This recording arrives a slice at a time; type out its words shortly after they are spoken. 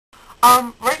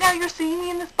Right now you're seeing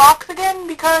me in this box again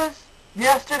because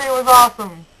yesterday was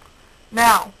awesome.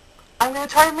 Now, I'm going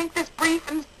to try to make this brief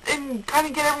and kind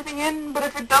of get everything in, but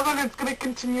if it doesn't, it's going to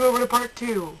continue over to part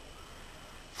 2.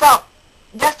 So,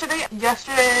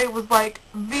 yesterday was like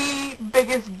the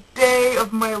biggest day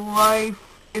of my life,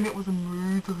 and it was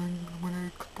amazing. I'm going to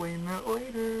explain that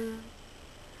later.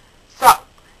 So,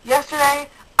 yesterday,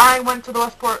 I went to the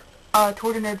Westport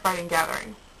Tour De Nerdfighting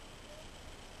gathering.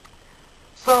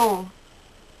 So,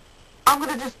 I'm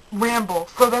going to just ramble,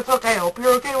 so that's okay. I hope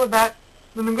you're okay with that.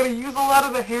 Then I'm going to use a lot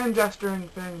of the hand gesturing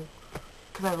thing,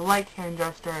 because I like hand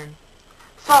gesturing.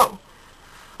 So,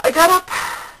 I got up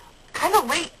kind of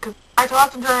late, because I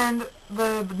tossed and turned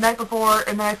the night before,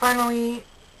 and then I finally,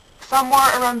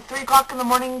 somewhere around 3 o'clock in the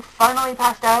morning, finally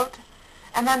passed out,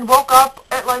 and then woke up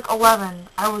at like 11.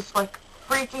 I was like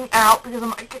freaking out, because I'm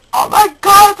like, oh my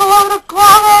god, it's 11 o'clock,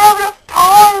 I don't have enough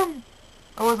time!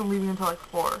 I wasn't leaving until like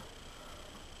 4.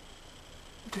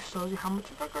 It just shows you how much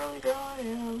of a girly girl I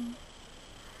am.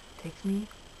 It takes me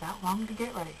that long to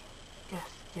get ready. Yes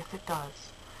it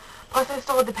does. Plus I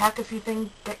still had to pack a few things,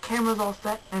 get cameras all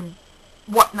set and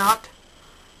whatnot.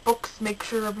 Books, make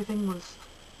sure everything was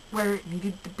where it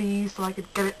needed to be so I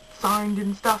could get it signed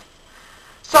and stuff.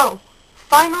 So,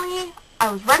 finally, I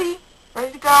was ready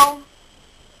to go.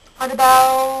 At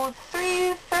about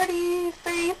 3:30,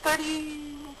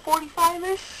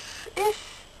 45-ish.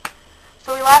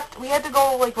 So we left. We had to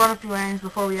go like run a few errands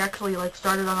before we actually like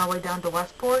started on our way down to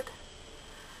Westport.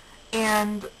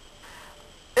 And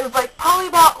it was like probably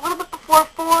about a little bit before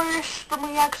 4-ish when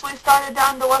we actually started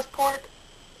down to Westport.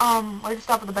 I had to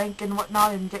stop at the bank and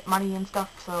whatnot and get money and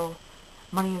stuff, so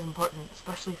money is important,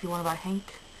 especially if you want to buy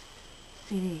Hank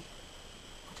CD,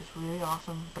 which is really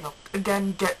awesome, but I'll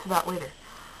again get to that later.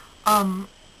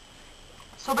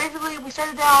 So basically we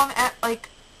started down at like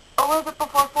a little bit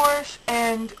before 4-ish,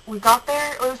 and we got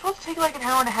there. It was supposed to take like an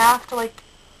hour and a half to like,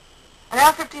 an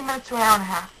hour 15 minutes to an hour and a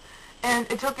half. And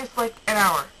it took us like an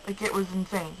hour. Like, it was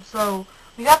insane. So,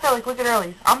 we got there like wicked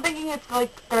early. I'm thinking it's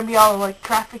like gonna be all like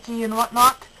traffic-y and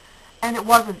whatnot. And it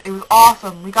wasn't. It was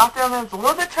awesome. We got there and there was a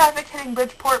little bit of traffic hitting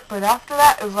Bridgeport, but after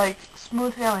that it was like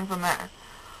smooth sailing from there.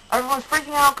 Everyone was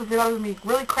freaking out because they thought it was going to be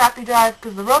a really crappy drive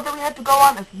because the road that we had to go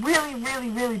on is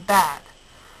really bad.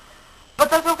 But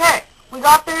that's okay. We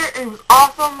got there, and it was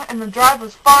awesome, and the drive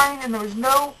was fine, and there was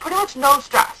pretty much no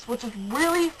stress, which is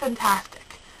really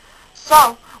fantastic.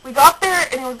 So, we got there,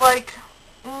 and it was like,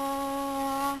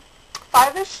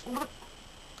 5-ish,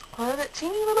 was it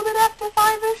teeny little bit after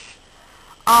 5-ish?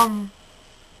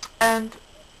 And,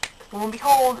 lo and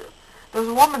behold, there was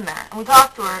a woman there, and we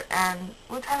talked to her, and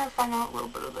we were trying to find out a little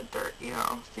bit of the dirt, you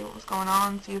know, see what was going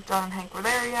on, see if John and Hank were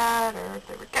there yet, or if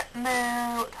they were getting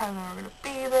there, what time they were going to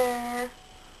be there.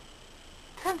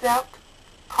 Turns out,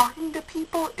 talking to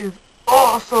people is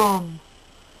awesome!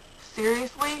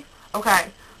 Seriously?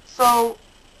 Okay, so,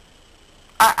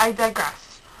 I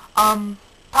digress.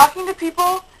 Talking to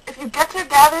people, if you get to a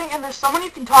gathering and there's someone you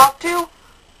can talk to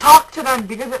them,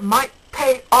 because it might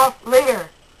pay off later.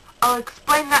 I'll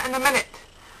explain that in a minute.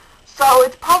 So,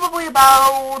 it's probably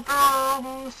about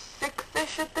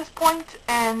 6-ish at this point,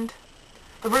 and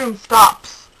the room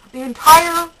stops. The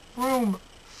entire room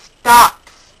stops.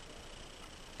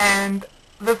 And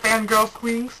the fangirl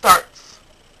screaming starts.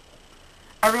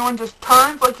 Everyone just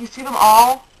turns, like you see them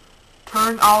all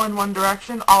turn all in one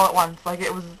direction, all at once. Like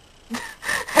it was,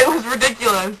 it was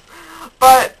ridiculous.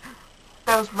 But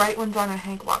that was right when John and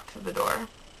Hank walked through the door.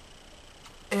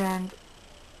 And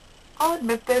I'll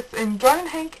admit this, and John and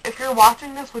Hank, if you're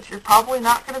watching this, which you're probably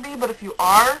not going to be, but if you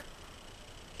are,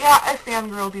 yeah, I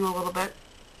fangirled you a little bit.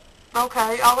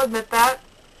 Okay, I'll admit that.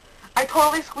 I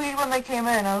totally squealed when they came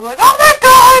in. I was like, oh my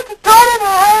god, it's John and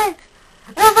Hank!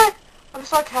 And I was like, I just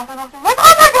saw Catherine walking. I'm like,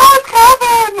 oh my god, it's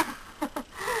Catherine!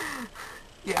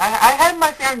 Yeah, I had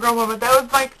my fangirl moment. That was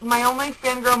like my only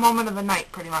fangirl moment of the night,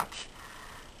 pretty much.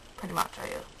 I'd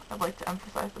like to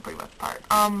emphasize the pretty much part.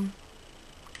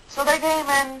 So they came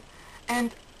in,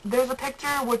 and there's a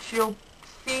picture which you'll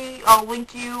see. I'll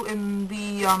link you in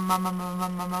the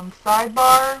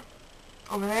sidebar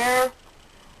over there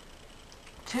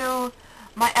to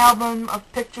my album of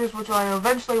pictures, which I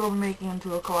eventually will be making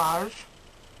into a collage.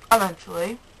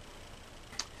 Eventually.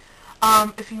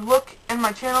 If you look in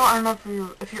my channel, I don't know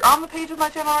if you're on the page of my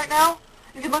channel right now,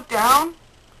 you can look down,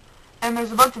 and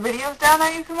there's a bunch of videos down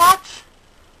there you can watch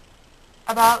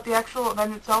about the actual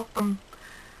event itself.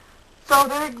 So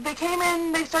they came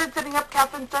in, they started setting up,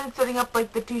 Catherine started setting up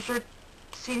like the t-shirt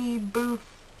CD booth,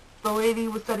 the lady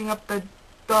was setting up the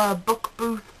book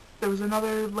booth, there was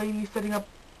another lady setting up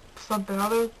something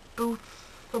other booth,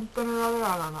 something or other,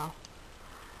 I don't know.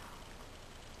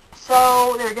 So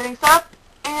So they were getting set up,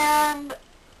 and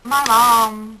my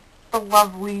mom, the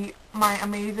lovely, my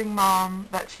amazing mom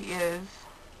that she is,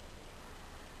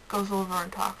 goes over and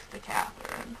talks to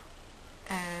Catherine.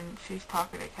 And she's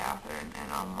talking to Catherine,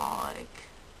 and I'm all like,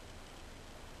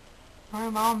 my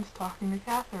mom's talking to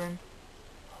Catherine.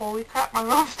 Holy crap, my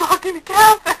mom's talking to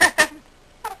Catherine!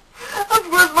 Of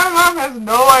course, my mom has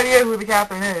no idea who the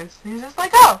Catherine is. She's just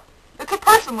like, oh, it's a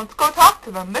person, let's go talk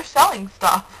to them. They're selling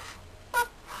stuff.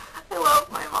 I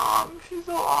love my mom. She's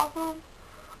so awesome.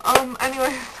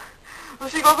 Anyways, so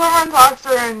she goes over and talks to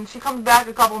her, and she comes back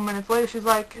a couple of minutes later. She's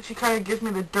like, she kind of gives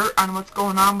me the dirt on what's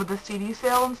going on with the CD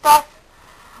sale and stuff.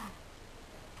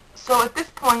 So at this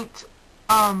point,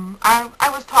 I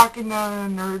was talking to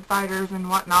Nerdfighters and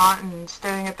whatnot, and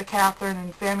staring at the Catherine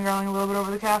and fangirling a little bit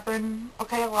over the Catherine.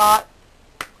 Okay, a lot.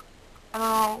 I don't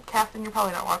know, Catherine, you're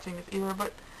probably not watching this either,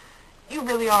 but you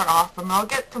really are awesome. I'll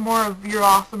get to more of your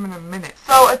awesome in a minute.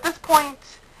 So at this point,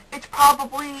 it's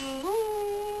probably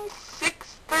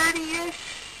 6:30-ish.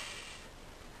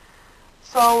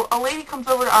 So a lady comes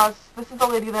over to us. This is the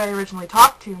lady that I originally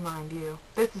talked to, mind you.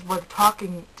 This is where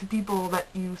talking to people that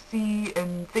you see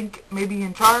and think may be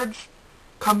in charge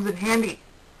comes in handy.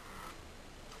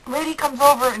 A lady comes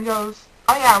over and goes,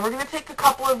 oh yeah, we're going to take a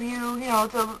couple of you,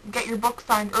 to get your book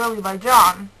signed early by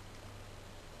John.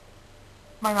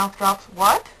 My mouth drops.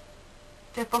 What?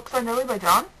 Get book signed early by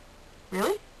John?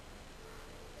 Really?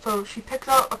 So she picks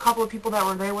out a couple of people that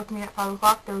were there with me at 5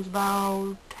 o'clock. There was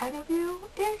about 10 of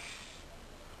you-ish.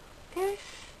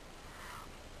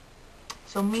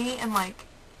 So me and my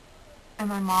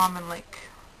mom and I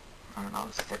don't know,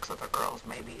 6 other girls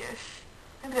maybe-ish.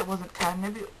 Maybe it wasn't 10.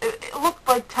 Maybe it looked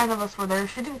like 10 of us were there.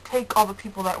 She didn't take all the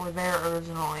people that were there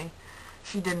originally.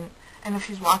 She didn't. And if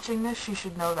she's watching this, she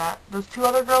should know that. Those 2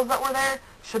 other girls that were there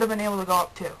should have been able to go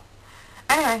up too.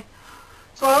 Anyway,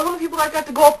 so those are the people that got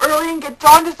to go up early and get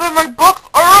John to sign my books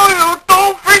early. It was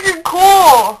so freaking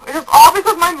cool. It was all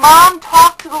because my mom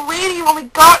talked to the lady when we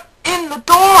got in the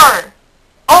door.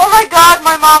 Oh my god,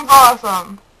 my mom's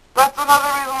awesome. That's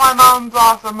another reason why mom's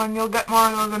awesome, and you'll get more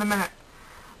of those in a minute.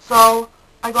 So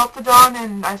I go up to John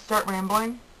and I start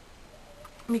rambling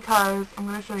because I'm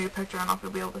going to show you a picture. I don't know if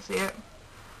you'll be able to see it.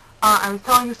 I was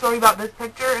telling the story about this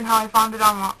picture and how I found it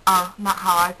on, not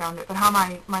how I found it, but how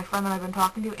my friend that I've been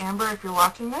talking to, Amber, if you're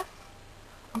watching this,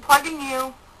 I'm plugging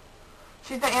you.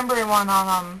 She's the Amber one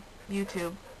on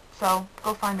YouTube, so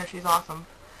go find her. She's awesome.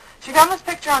 She found this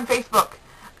picture on Facebook,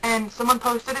 and someone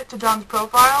posted it to John's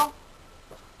profile,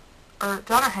 or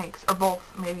John or Hank's, or both,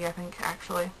 maybe, I think,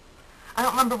 actually. I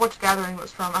don't remember which gathering it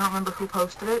was from. I don't remember who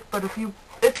posted it, but if you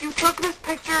took this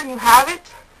picture and you have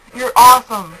it, you're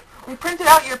awesome. We printed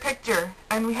out your picture,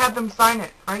 and we had them sign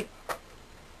it, right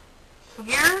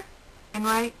here and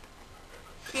right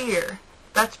here.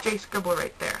 That's Jay Scribbler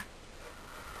right there.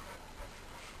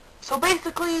 So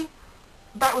basically,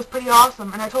 that was pretty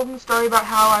awesome, and I told him the story about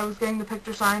how I was getting the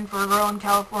picture signed for a girl in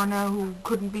California who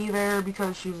couldn't be there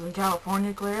because she was in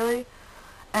California, clearly.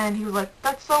 And he was like,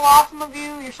 that's so awesome of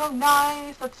you, you're so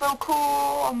nice, that's so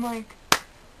cool. I'm like,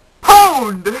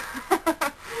 pwned!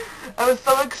 I was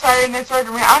so excited, and I started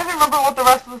to read. I don't even remember what the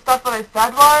rest of the stuff that I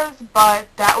said was, but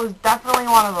that was definitely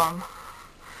one of them.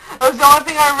 That was the only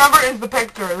thing I remember is the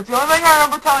picture. That's the only thing I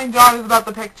remember telling John is about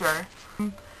the picture.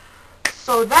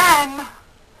 So then,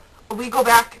 we go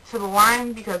back to the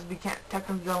line because we can't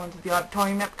technically go into the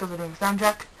auditorium yet because we're doing sound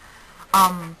check.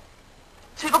 So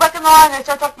we go back in the line and I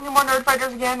start talking to more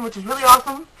Nerdfighters again, which is really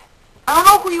awesome. I don't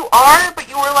know who you are, but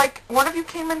you were like, one of you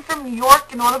came in from New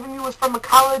York and one of you was from a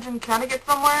college in Connecticut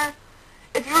somewhere.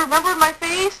 If you remember my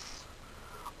face,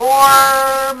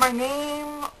 or my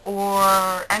name,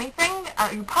 or anything,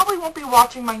 you probably won't be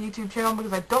watching my YouTube channel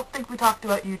because I don't think we talked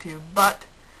about YouTube, but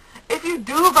if you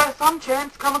do by some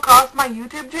chance come across my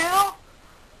YouTube channel,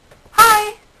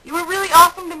 hi! You were really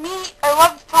awesome to meet. I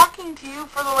loved talking to you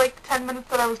for the 10 minutes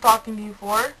that I was talking to you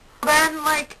for. Then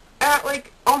at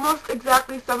almost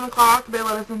exactly 7 o'clock they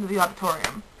let us into the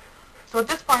auditorium. So at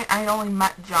this point I had only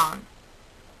met John.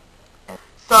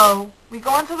 So we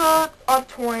go into the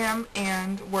auditorium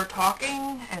and we're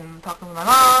talking with my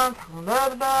mom, talking with blah,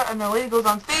 blah, blah, and the lady goes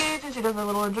on stage and she does a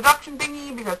little introduction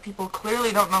thingy because people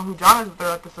clearly don't know who John is if they're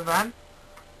at this event.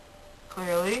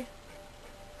 Clearly.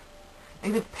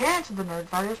 Maybe the parents of the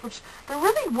Nerdfighters, which there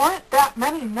really weren't that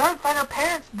many Nerdfighter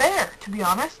parents there, to be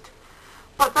honest.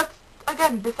 But that's,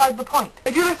 again, beside the point.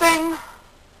 They do the thing.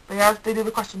 They do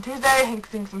the Question Tuesday. Hank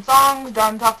sings some songs.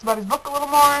 John talks about his book a little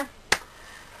more.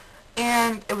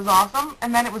 And it was awesome.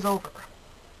 And then it was over.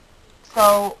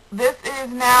 So this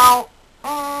is now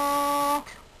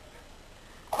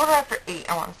 8:15,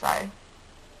 I want to say.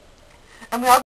 And we all